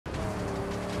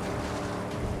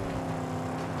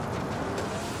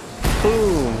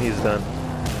Boom, he's done.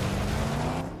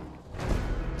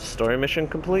 Story mission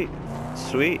complete.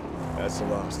 Sweet. That's the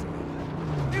last of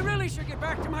it. You really should get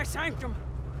back to my sanctum.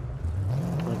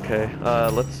 Okay,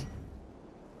 let's...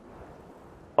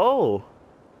 Oh!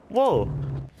 Whoa!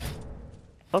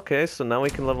 Okay, so now we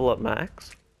can level up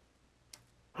Max.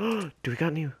 Do we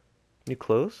got new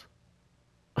clothes?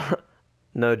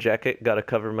 No jacket, gotta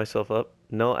cover myself up.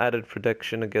 No added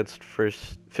protection against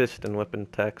fist and weapon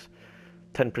attacks.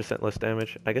 10% less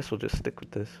damage. I guess we'll just stick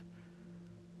with this.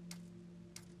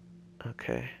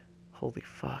 Okay. Holy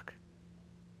fuck.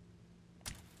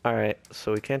 Alright,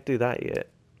 so we can't do that yet.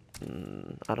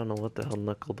 I don't know what the hell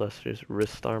knuckle dusters.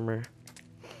 Wrist armor.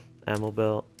 Ammo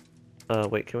belt.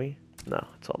 Wait, can we? No,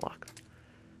 it's all locked.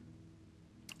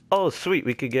 Oh, sweet.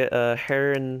 We could get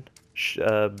hair and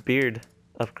beard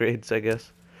upgrades, I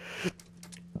guess.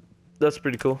 That's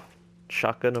pretty cool.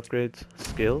 Shotgun upgrades.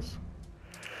 Skills.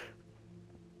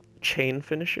 Chain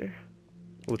finisher.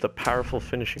 With a powerful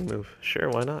finishing move. Sure,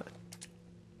 why not?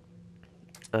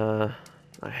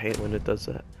 I hate when it does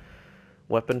that.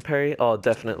 Weapon parry? Oh,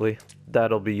 definitely.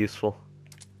 That'll be useful.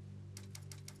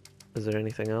 Is there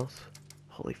anything else?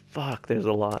 Holy fuck, there's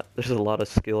a lot. There's a lot of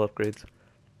skill upgrades.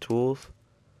 Tools.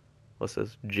 What's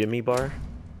this? Jimmy bar?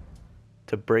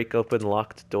 To break open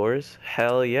locked doors?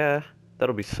 Hell yeah.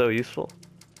 That'll be so useful.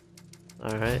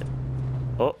 Alright.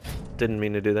 Oh, didn't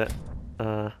mean to do that.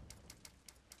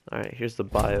 Alright, here's the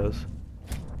bios.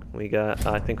 We got,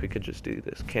 I think we could just do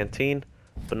this. Canteen,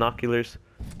 binoculars,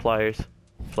 pliers,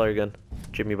 flare gun,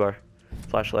 Jimmy bar,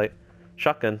 flashlight,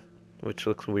 shotgun, which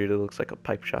looks weird, it looks like a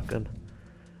pipe shotgun,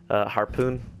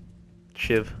 harpoon,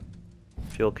 shiv,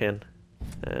 fuel can,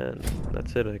 and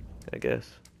that's it, I guess.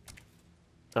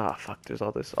 Ah, fuck, there's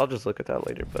all this. I'll just look at that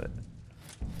later, but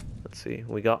let's see.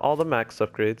 We got all the max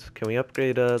upgrades. Can we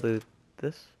upgrade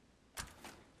this?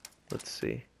 Let's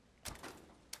see.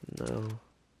 No.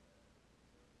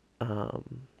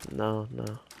 No,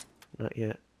 not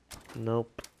yet.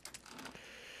 Nope.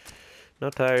 No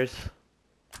tires.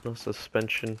 No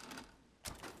suspension.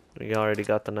 We already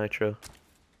got the nitro.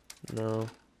 No.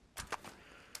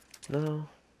 No.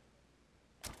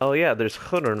 Oh yeah, there's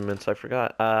hood ornaments, I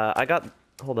forgot.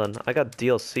 Hold on, I got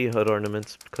DLC hood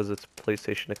ornaments because it's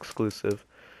PlayStation exclusive.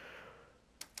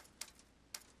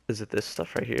 Is it this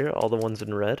stuff right here? All the ones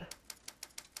in red?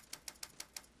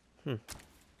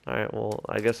 Alright, well,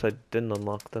 I guess I didn't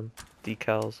unlock them.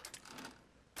 Decals.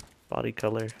 Body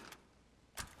color.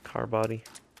 Car body.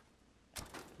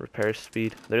 Repair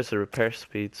speed. There's the repair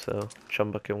speed, so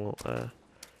Chumbucket won't,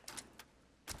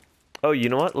 Oh, you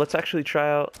know what? Let's actually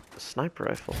try out a sniper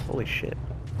rifle. Holy shit.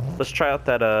 Let's try out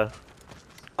that,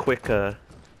 quick, can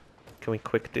we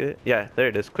quick do it? Yeah, there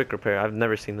it is. Quick repair. I've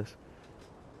never seen this.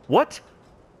 What?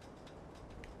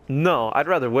 No, I'd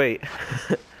rather wait.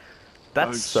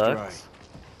 That sucks.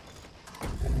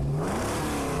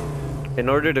 In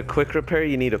order to quick repair,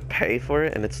 you need to pay for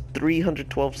it, and it's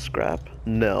 312 scrap?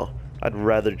 No. I'd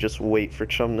rather just wait for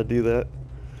Chum to do that.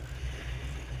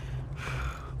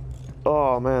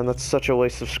 Oh man, that's such a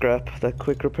waste of scrap, that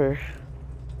quick repair.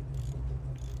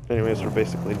 Anyways, we're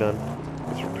basically done.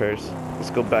 These repairs. Let's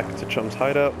go back to Chum's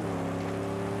hideout.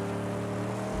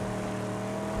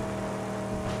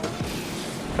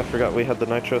 I forgot we had the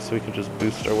nitro, so we could just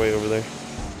boost our way over there.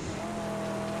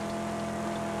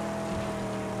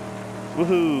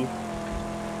 Woohoo!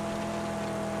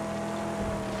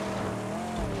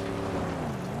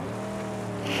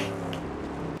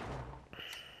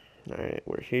 Alright,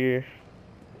 we're here.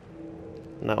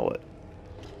 Now what?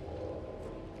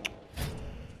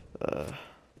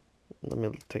 Let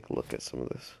me take a look at some of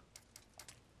this.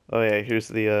 Oh yeah, here's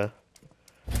the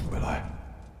Will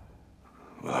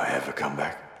I ever come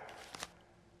back?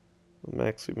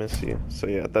 Max, we miss you. So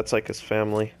yeah, that's like his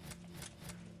family.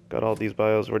 Got all these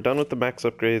bios. We're done with the max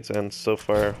upgrades and so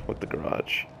far with the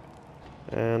garage.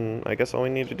 And I guess all we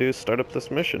need to do is start up this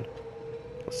mission.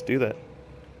 Let's do that.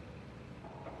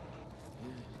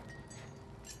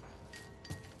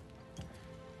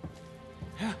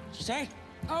 Say?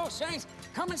 Oh, Saint,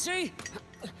 come and see.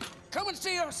 Come and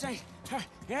see, oh, Saint.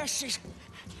 Yes, she's...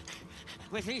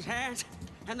 With these hands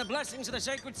and the blessings of the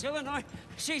sacred Illinois,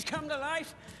 she's come to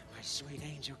life. My sweet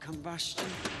angel combustion.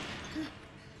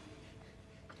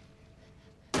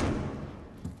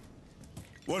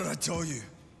 What did I tell you?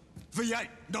 V8,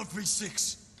 not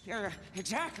V6. Yeah,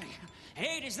 exactly.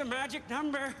 8 is the magic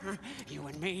number. You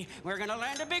and me, we're gonna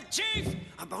land a big chief.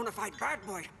 A bona fide bad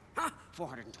boy. Huh?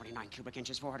 429 cubic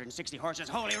inches, 460 horses,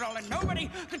 holy rolling.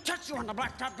 Nobody could touch you on the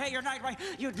blacktop day or night. Why,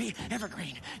 you'd be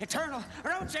evergreen, eternal,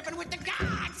 road tripping with the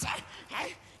gods.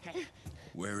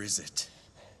 Where is it?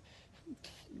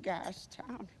 Gas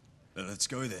town. Let's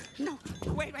go there. No,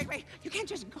 wait. You can't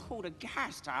just go to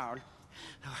Gastown.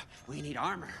 We need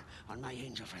armor on my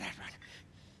Angel for that run.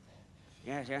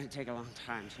 Yeah, it'd take a long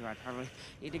time, too. I'd probably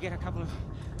need to get a couple of...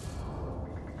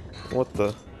 What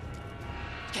the?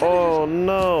 Oh,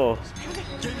 no!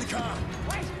 Get in the car!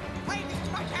 Wait,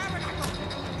 my tabernacle!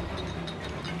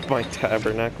 My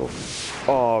tabernacle.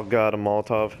 Oh, God, a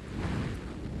Molotov.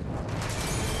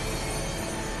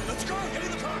 Let's go! Get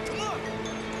in the car! Come on!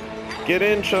 Get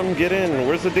in, chum, get in.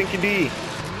 Where's the Dinky D?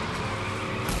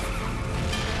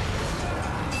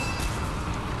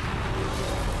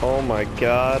 Oh my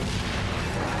God.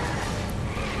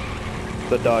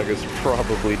 The dog is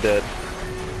probably dead.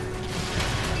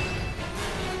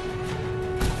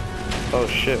 Oh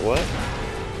shit, what?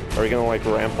 Are we gonna like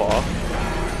ramp off?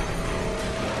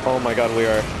 Oh my God, we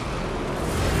are.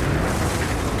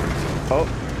 Oh,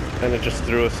 and it just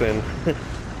threw us in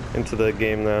into the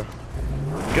game now.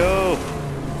 Go!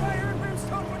 Fire and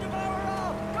brimstone will devour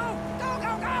all! Go!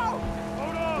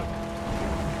 Hold on!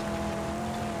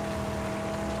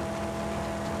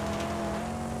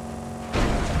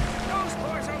 Those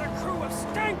boys are the crew of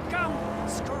Stankum!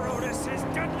 Scrotus'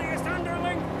 deadliest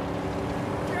underling!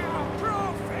 Yeah,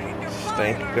 profane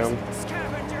Stankum. defilers!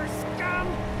 Scavenger scum!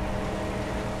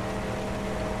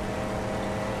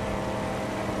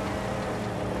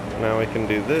 Now we can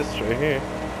do this right here.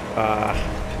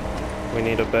 We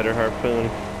need a better harpoon.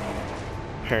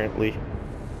 Apparently.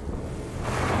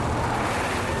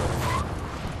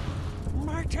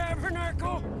 My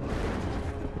tabernacle!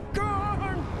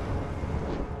 Gone!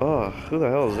 Oh, who the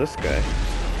hell is this guy?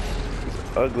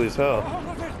 He's ugly as hell. All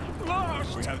of it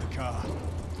lost! We have the car.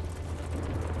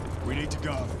 We need to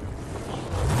go.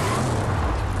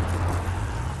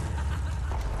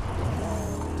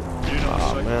 You know a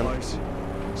safe man. place?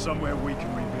 Somewhere we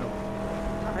can rebuild.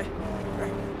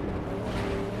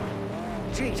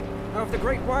 Jeet, of the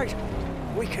Great White,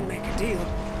 we can make a deal.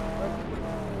 But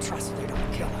trust they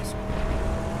don't kill us.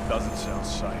 Doesn't sound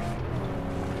safe.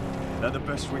 That the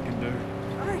best we can do?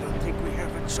 I don't think we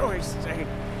have a choice, Zane.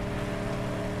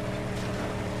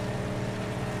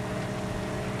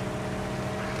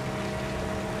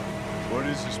 What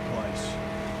is this place?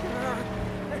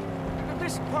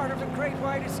 This part of the Great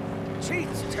White is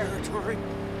Jeet's territory.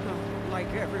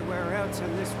 Like everywhere else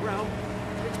in this realm,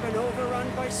 it's been overrun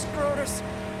by Scrotus.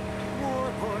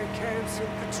 War boy camps and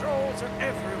patrols are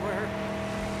everywhere.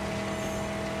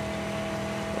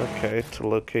 Okay, to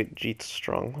locate Jeet's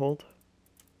stronghold.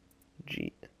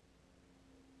 Jeet.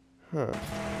 Huh.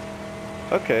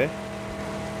 Okay.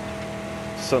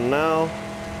 So now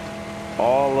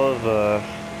all of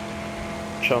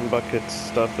Chumbucket's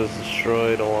stuff is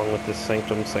destroyed along with his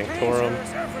Sanctum Sanctorum.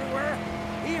 Dangers everywhere.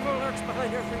 Evil lurks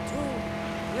behind every tomb.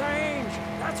 Range.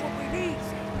 That's what we need.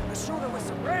 A shooter with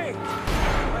some range.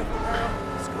 Rifle barrel.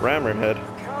 Rammerhead.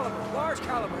 Caliber. Large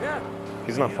caliber, yeah.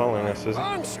 He's not following us, is he?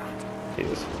 Long shot. He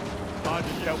is. Hard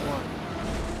to get one.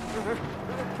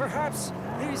 Perhaps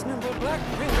these nimble black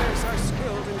fingers are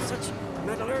skilled in such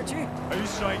metallurgy. Are you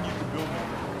saying you can build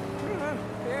one?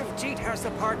 If Jeet has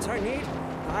the parts I need,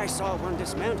 I saw one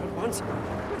dismantled once.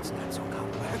 It's not so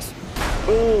complex.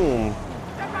 Boom!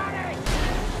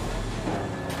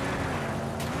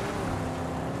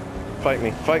 Fight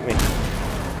me, fight me.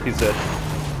 He's dead.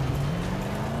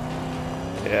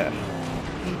 Yeah.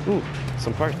 Ooh,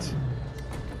 some parts.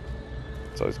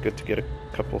 It's always good to get a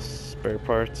couple spare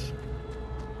parts.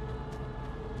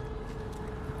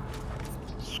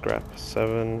 Scrap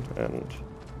 7 and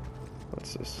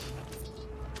what's this?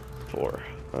 4.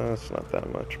 It's not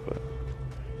that much, but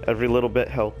every little bit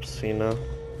helps, you know?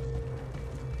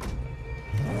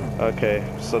 Okay,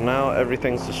 so now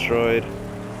everything's destroyed.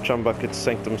 Chumbucket's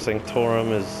Sanctum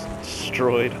Sanctorum is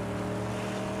destroyed.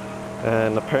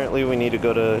 And apparently we need to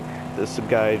go to this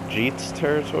guy Jeet's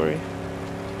territory.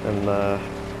 And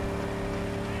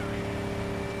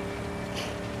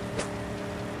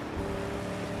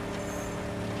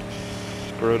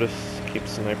Scrotus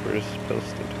keeps snipers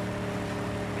posted.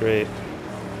 Great.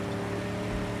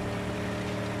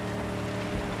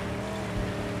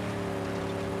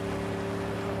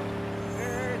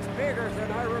 It's bigger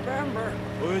than I remember.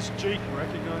 Where's Jeet?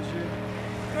 Recognize you?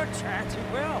 Good chance he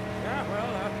will. Yeah,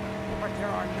 well, but there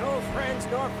are no friends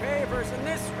nor favors in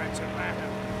this wretched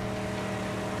land.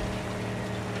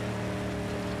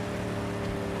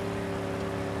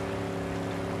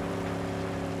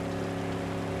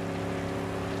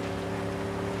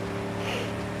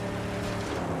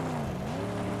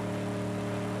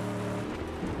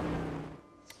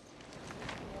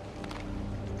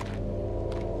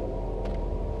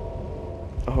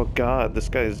 Oh god, this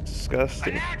guy is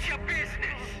disgusting. Announce your business,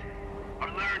 or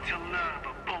learn to love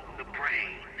a boat in the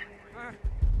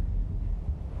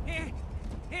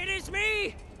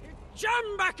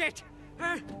Chum Bucket,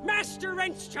 Master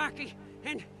Wrench Jockey,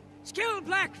 and Skill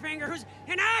Blackfinger, who's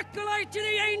an acolyte to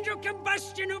the angel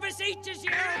combustion who beseeches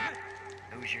you.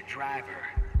 Who's your driver?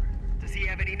 Does he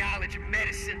have any knowledge of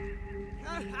medicine?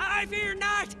 I fear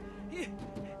not.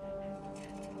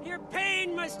 Your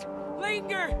pain must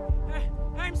linger.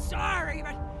 I'm sorry,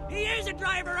 but he is a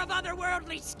driver of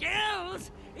otherworldly skills.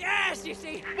 Yes, you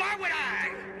see. Why would I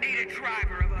need a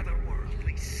driver of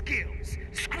otherworldly skills?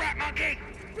 Scrap monkey!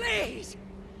 Please!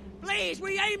 Please,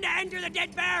 we aim to enter the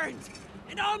Dead Barrens.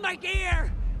 And all my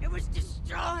gear, it was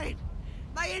destroyed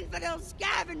by infidel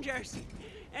scavengers.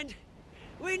 And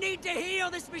we need to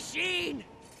heal this machine.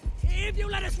 If you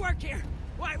let us work here,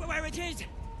 why, with his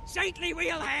saintly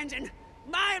wheel hands and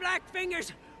my black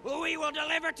fingers, we will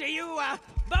deliver to you a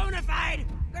bona fide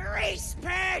grease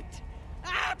pit.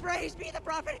 Ah, praise be the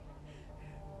prophet.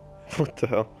 What the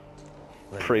hell?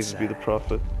 Praise be the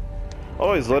prophet.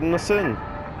 Oh, he's letting us in.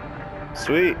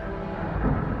 Sweet.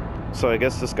 So I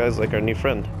guess this guy's like our new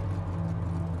friend.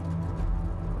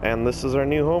 And this is our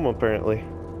new home, apparently.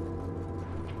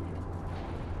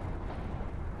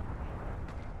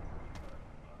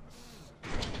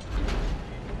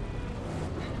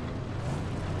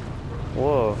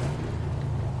 Whoa.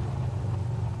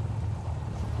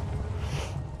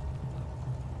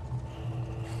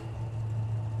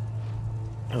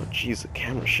 Oh jeez, the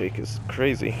camera shake is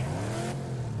crazy.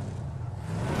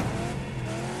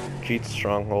 Keith's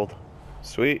stronghold.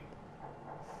 Sweet.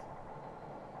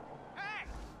 Hey!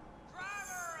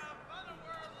 Driver of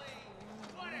otherworldly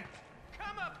whatever,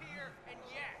 come up here and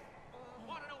yak.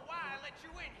 Wanna know why I let you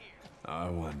in here?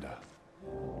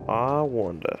 I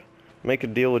wonder. Make a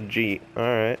deal with G.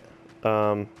 Alright.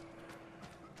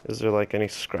 Is there like any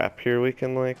scrap here we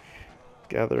can like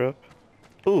gather up?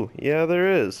 Ooh, yeah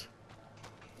there is.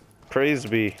 Praise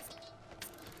be.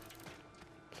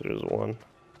 So there's one.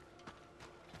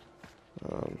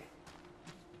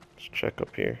 Let's check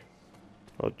up here.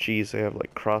 Oh geez, they have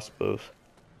like crossbows.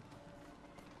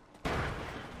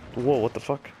 Whoa, what the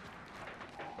fuck?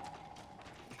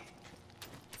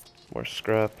 More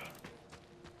scrap.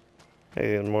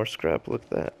 Hey, and more scrap, look at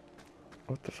that.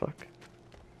 What the fuck?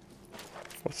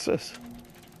 What's this?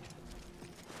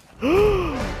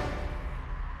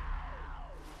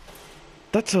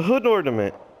 That's a hood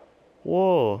ornament!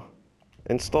 Whoa.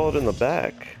 Installed in the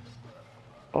back.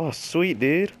 Oh, sweet,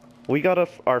 dude. We got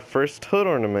our first hood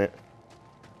ornament.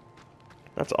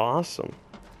 That's awesome.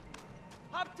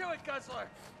 Hop to it, Guzzler.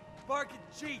 Bargain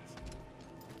cheat.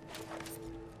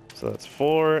 So that's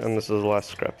 4, and this is the last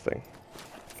scrap thing.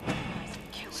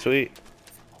 Sweet.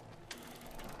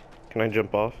 Can I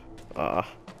jump off? Ah.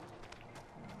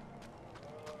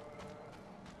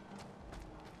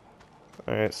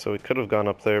 Alright, so we could have gone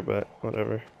up there, but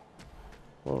whatever.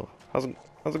 Whoa. How's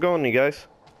it going, you guys?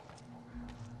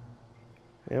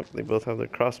 Yep, they both have their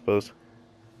crossbows.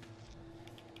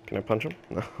 Can I punch them?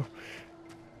 No.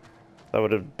 That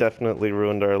would have definitely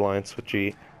ruined our alliance with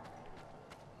G.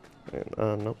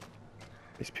 And, nope.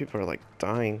 These people are like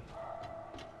dying.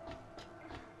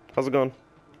 How's it going?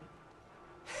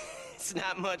 It's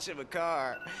not much of a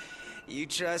car. You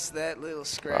trust that little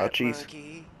scrap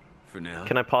monkey? For now.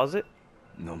 Can I pause it?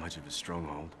 Not much of a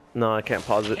stronghold. No, I can't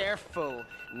pause it. Careful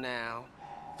now.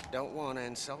 Don't want to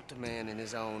insult a man in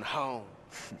his own home.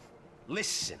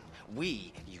 Listen,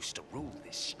 we used to rule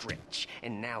this stretch,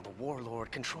 and now the warlord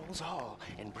controls all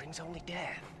and brings only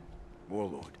death.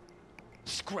 Warlord.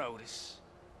 Scrotus,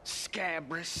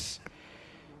 Scabrous,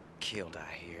 killed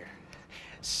I hear.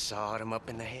 Sawed him up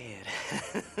in the head.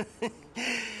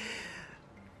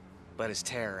 But his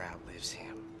terror outlives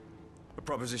him. A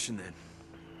proposition then.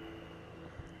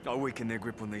 I'll weaken their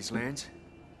grip on these lands.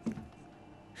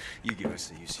 You give us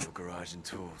the use of your garage and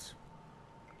tools.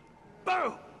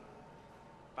 Boom!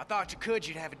 If I thought you could,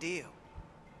 you'd have a deal.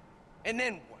 And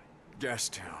then what?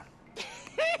 Gastown.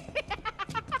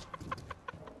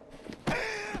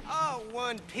 Oh,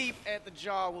 one peep at the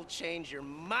jaw will change your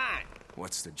mind.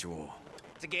 What's the jaw?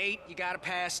 It's a gate you gotta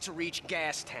pass to reach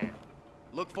Gastown.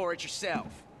 Look for it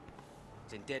yourself.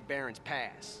 It's in Dead Barrens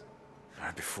Pass.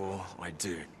 Right before I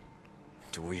do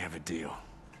we have a deal?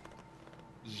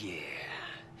 Yeah.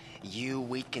 You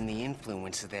weaken the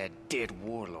influence of that dead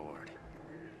warlord.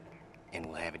 And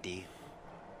we'll have a deal.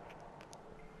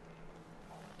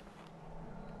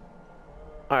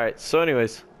 Alright, so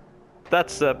anyways,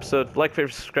 that's the episode. Like,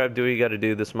 favorite, subscribe, do what you gotta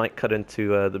do. This might cut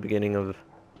into the beginning of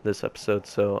this episode,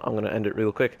 so I'm gonna end it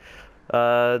real quick.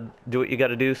 Do what you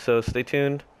gotta do, so stay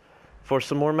tuned for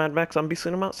some more Mad Max on Beastly,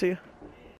 and I'm out. See ya.